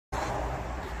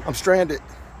I'm stranded.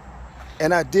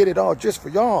 And I did it all just for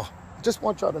y'all. I just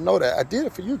want y'all to know that. I did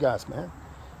it for you guys, man.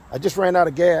 I just ran out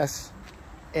of gas.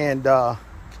 And,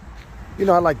 you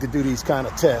know, I like to do these kind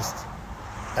of tests.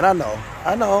 And I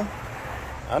know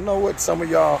what some of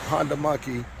y'all Honda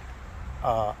Monkey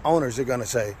owners are going to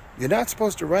say. You're not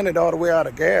supposed to run it all the way out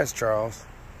of gas, Charles.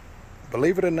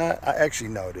 Believe it or not, I actually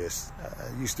know this.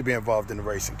 I used to be involved in the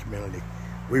racing community.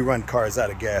 We run cars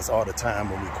out of gas all the time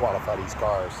when we qualify these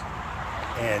cars.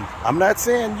 And I'm not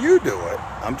saying you do it.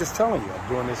 I'm just telling you, I'm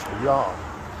doing this for y'all.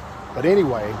 But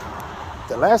anyway,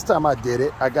 the last time I did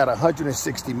it, I got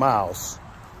 160 miles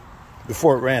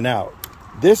before it ran out.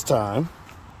 This time,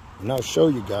 and I'll show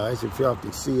you guys if y'all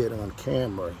can see it on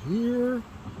camera here,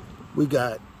 we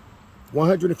got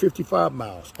 155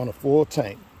 miles on a full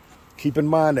tank. Keep in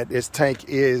mind that this tank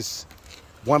is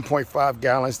 1.5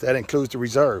 gallons. That includes the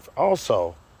reserve.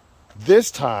 Also,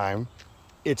 this time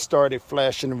it started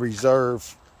flashing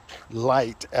reserve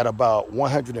light at about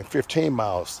 115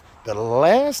 miles. The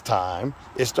last time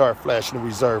it started flashing the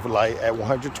reserve light at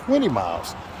 120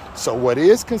 miles. So what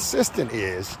is consistent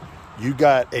is you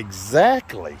got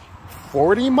exactly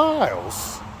 40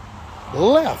 miles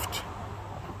left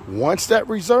once that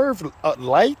reserve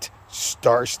light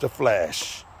starts to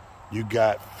flash. You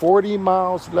got 40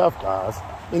 miles left, guys.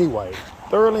 Anyway,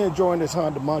 thoroughly enjoying this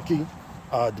Honda Monkey.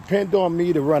 Depend on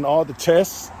me to run all the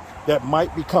tests that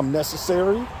might become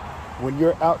necessary when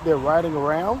you're out there riding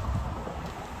around,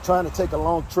 trying to take a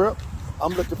long trip.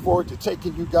 I'm looking forward to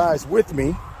taking you guys with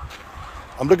me.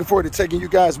 I'm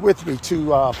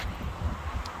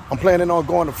planning on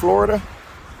going to Florida,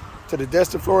 to the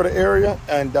Destin, Florida area.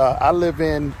 And I live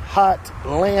in hot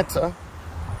Atlanta,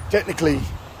 technically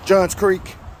Johns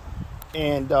Creek.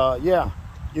 And yeah,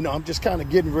 you know, I'm just kind of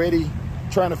getting ready,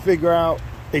 trying to figure out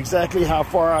exactly how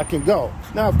far I can go.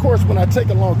 Now, of course, when I take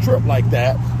a long trip like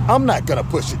that, I'm not going to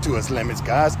push it to its limits,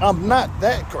 guys. I'm not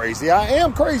that crazy. I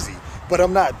am crazy, but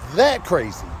I'm not that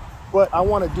crazy. But I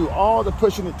want to do all the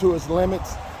pushing it to its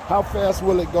limits. How fast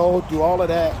will it go? Do all of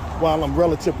that while I'm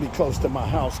relatively close to my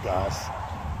house, guys.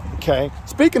 Okay.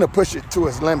 Speaking of push it to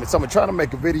its limits, I'm going to try to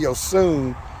make a video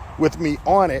soon with me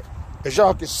on it. As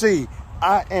y'all can see,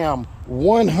 I am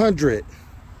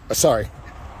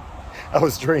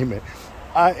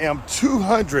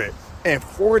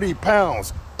 240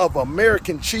 pounds of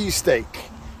American cheesesteak.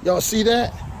 Y'all see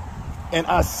that? And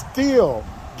I still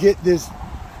get this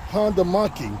Honda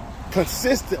Monkey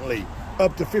consistently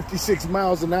up to 56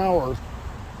 miles an hour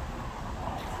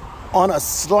on a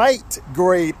slight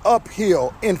grade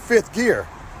uphill in 5th gear.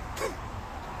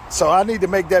 So I need to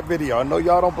make that video. I know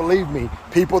y'all don't believe me.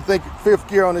 People think 5th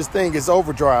gear on this thing is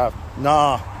overdrive.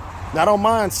 Nah, not on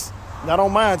mine. Not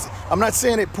on mine. I'm not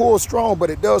saying it pulls strong, but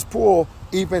it does pull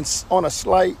even on a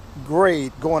slight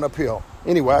grade going uphill.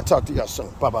 Anyway, I'll talk to y'all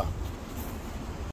soon. Bye-bye.